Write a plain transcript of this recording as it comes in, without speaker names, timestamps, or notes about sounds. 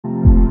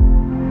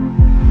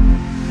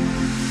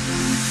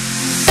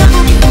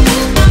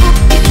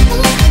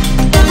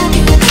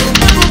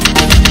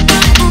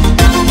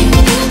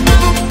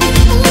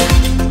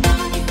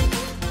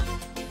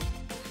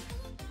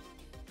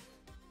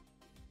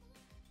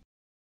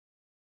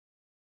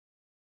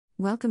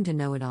Welcome to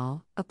Know It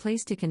All, a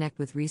place to connect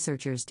with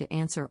researchers to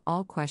answer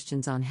all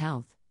questions on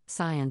health,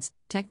 science,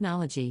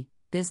 technology,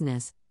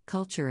 business,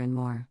 culture, and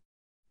more.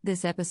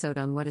 This episode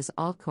on What is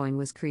Altcoin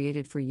was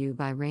created for you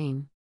by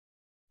Rain.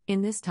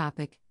 In this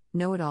topic,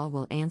 Know It All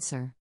will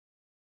answer: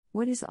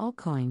 what is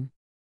altcoin?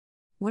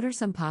 What are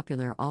some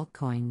popular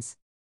altcoins?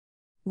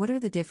 What are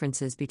the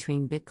differences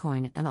between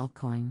Bitcoin and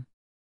altcoin?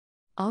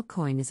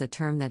 Altcoin is a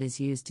term that is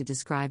used to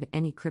describe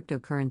any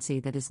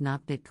cryptocurrency that is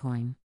not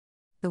Bitcoin.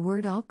 The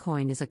word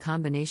altcoin is a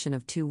combination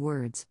of two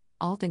words,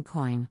 alt and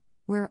coin,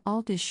 where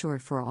alt is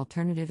short for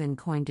alternative and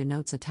coin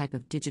denotes a type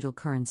of digital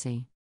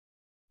currency.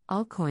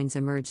 Altcoins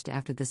emerged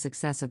after the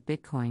success of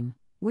Bitcoin,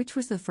 which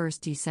was the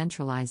first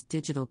decentralized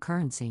digital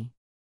currency.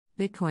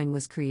 Bitcoin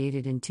was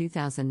created in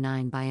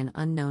 2009 by an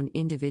unknown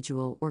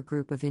individual or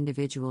group of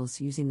individuals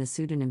using the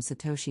pseudonym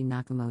Satoshi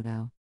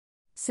Nakamoto.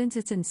 Since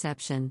its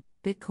inception,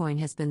 Bitcoin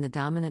has been the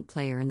dominant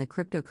player in the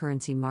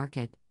cryptocurrency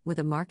market, with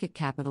a market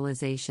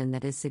capitalization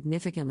that is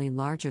significantly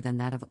larger than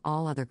that of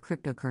all other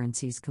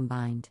cryptocurrencies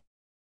combined.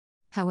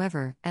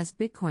 However, as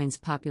Bitcoin's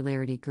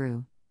popularity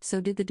grew,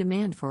 so did the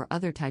demand for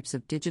other types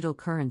of digital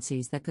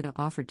currencies that could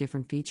offer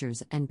different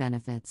features and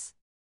benefits.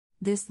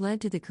 This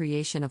led to the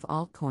creation of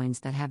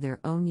altcoins that have their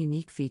own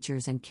unique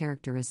features and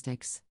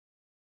characteristics.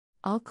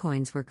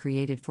 Altcoins were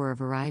created for a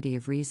variety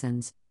of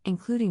reasons,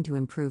 including to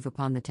improve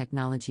upon the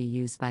technology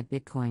used by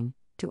Bitcoin,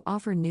 to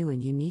offer new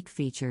and unique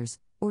features,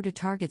 or to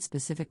target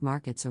specific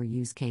markets or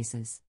use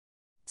cases.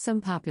 Some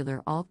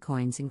popular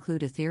altcoins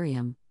include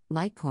Ethereum,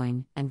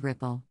 Litecoin, and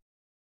Ripple.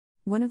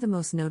 One of the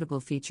most notable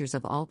features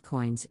of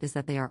altcoins is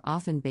that they are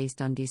often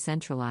based on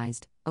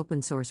decentralized,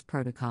 open-source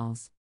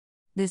protocols.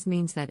 This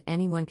means that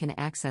anyone can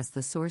access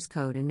the source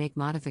code and make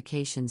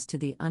modifications to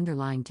the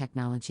underlying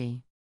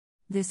technology.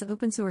 This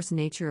open-source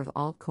nature of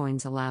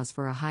altcoins allows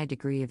for a high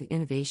degree of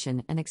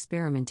innovation and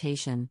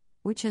experimentation,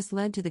 which has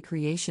led to the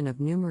creation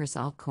of numerous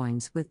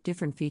altcoins with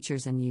different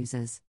features and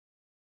uses.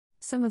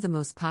 Some of the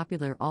most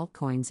popular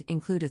altcoins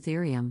include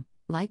Ethereum,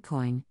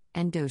 Litecoin,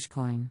 and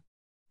Dogecoin.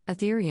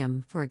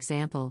 Ethereum, for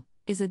example,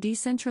 is a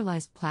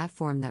decentralized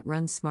platform that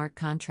runs smart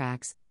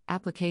contracts,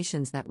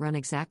 applications that run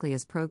exactly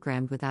as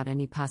programmed without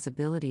any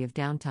possibility of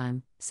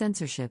downtime,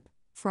 censorship,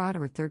 fraud,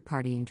 or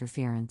third-party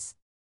interference.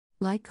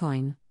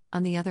 Litecoin,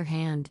 on the other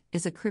hand,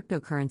 is a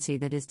cryptocurrency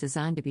that is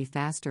designed to be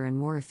faster and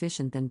more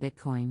efficient than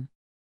Bitcoin.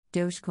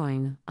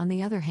 Dogecoin, on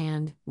the other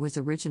hand, was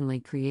originally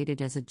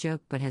created as a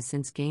joke but has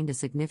since gained a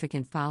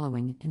significant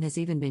following and has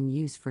even been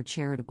used for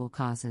charitable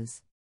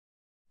causes.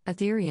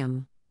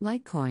 Ethereum,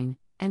 Litecoin,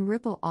 and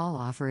Ripple all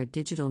offer a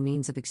digital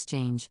means of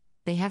exchange.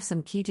 They have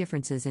some key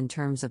differences in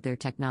terms of their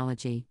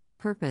technology,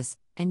 purpose,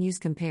 and use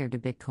compared to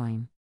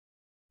Bitcoin.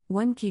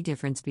 One key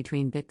difference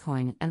between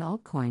Bitcoin and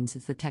altcoins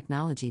is the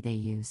technology they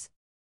use.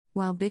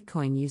 While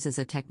Bitcoin uses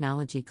a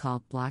technology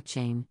called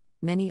blockchain,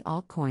 many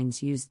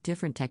altcoins use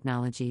different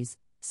technologies,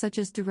 such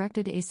as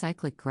directed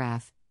acyclic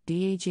graph,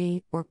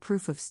 DAG, or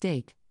proof of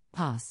stake,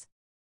 POS.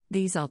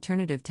 These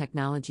alternative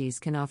technologies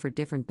can offer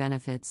different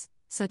benefits,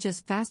 such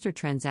as faster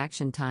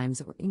transaction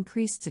times or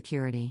increased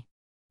security.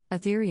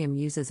 Ethereum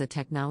uses a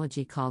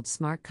technology called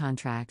smart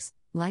contracts,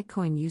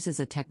 Litecoin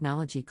uses a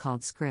technology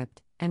called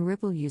script, and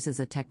Ripple uses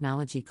a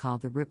technology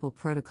called the Ripple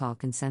Protocol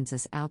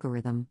Consensus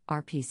Algorithm,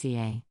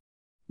 RPCA.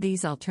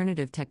 These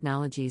alternative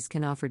technologies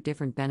can offer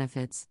different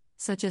benefits,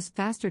 such as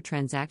faster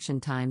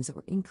transaction times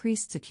or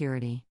increased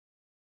security.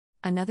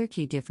 Another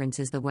key difference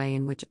is the way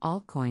in which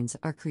altcoins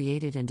are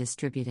created and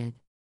distributed.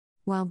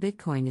 While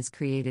Bitcoin is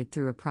created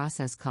through a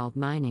process called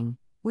mining,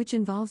 which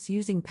involves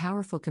using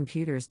powerful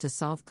computers to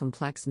solve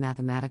complex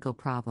mathematical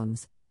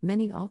problems,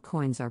 many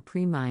altcoins are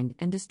pre-mined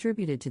and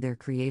distributed to their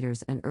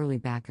creators and early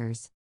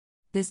backers.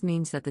 This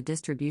means that the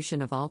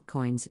distribution of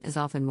altcoins is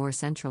often more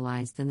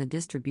centralized than the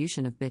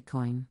distribution of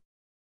Bitcoin.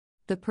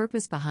 The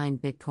purpose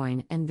behind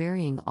Bitcoin and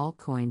varying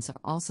altcoins are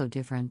also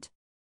different.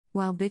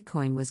 While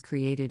Bitcoin was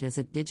created as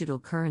a digital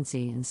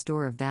currency and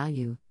store of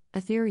value,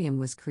 Ethereum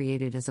was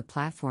created as a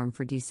platform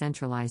for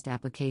decentralized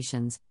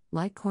applications,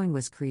 Litecoin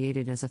was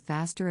created as a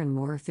faster and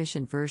more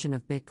efficient version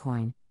of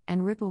Bitcoin,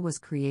 and Ripple was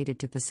created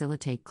to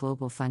facilitate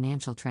global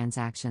financial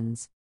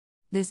transactions.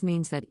 This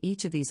means that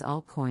each of these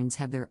altcoins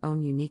have their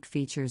own unique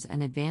features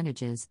and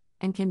advantages,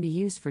 and can be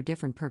used for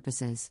different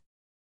purposes.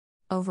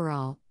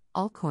 Overall,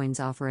 altcoins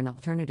offer an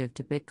alternative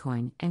to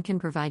Bitcoin and can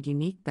provide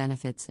unique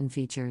benefits and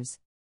features.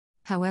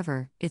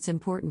 However, it's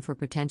important for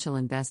potential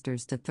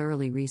investors to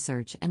thoroughly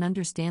research and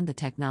understand the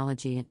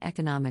technology and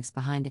economics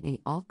behind any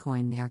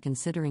altcoin they are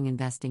considering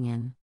investing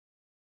in.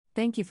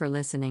 Thank you for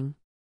listening.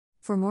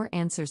 For more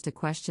answers to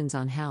questions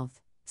on health,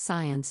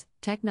 science,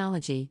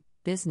 technology,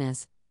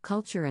 business,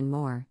 culture, and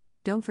more,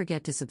 don't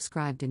forget to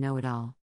subscribe to Know It All.